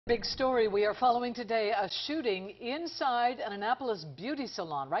Big story we are following today, a shooting inside an Annapolis beauty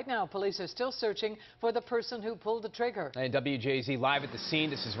salon. Right now, police are still searching for the person who pulled the trigger. And WJZ live at the scene.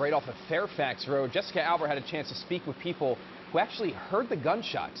 This is right off of Fairfax Road. Jessica Albert had a chance to speak with people who actually heard the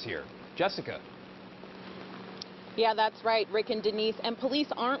gunshots here. Jessica. Yeah, that's right, Rick and Denise. And police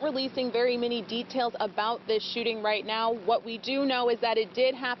aren't releasing very many details about this shooting right now. What we do know is that it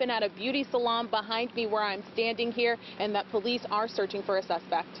did happen at a beauty salon behind me where I'm standing here, and that police are searching for a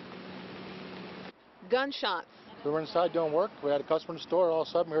suspect. Gunshots. We were inside doing work. We had a customer in the store. All of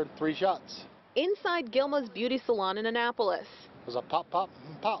a sudden, we heard 3 shots. Inside Gilma's Beauty Salon in Annapolis. It was a pop, pop,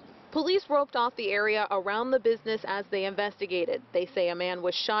 and pop. Police roped off the area around the business as they investigated. They say a man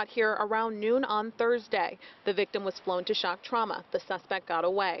was shot here around noon on Thursday. The victim was flown to shock trauma. The suspect got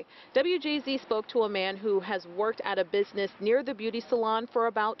away. WJZ spoke to a man who has worked at a business near the beauty salon for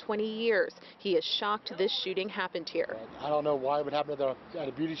about 20 years. He is shocked this shooting happened here. I don't know why it would happen at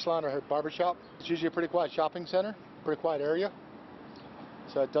a beauty salon or a barber shop. It's usually a pretty quiet shopping center, pretty quiet area.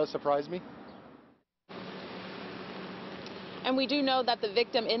 So it does surprise me. And we do know that the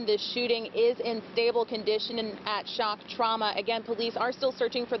victim in this shooting is in stable condition and at shock trauma. Again, police are still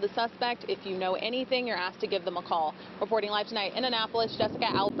searching for the suspect. If you know anything, you're asked to give them a call. Reporting live tonight in Annapolis, Jessica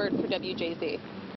Albert for WJZ.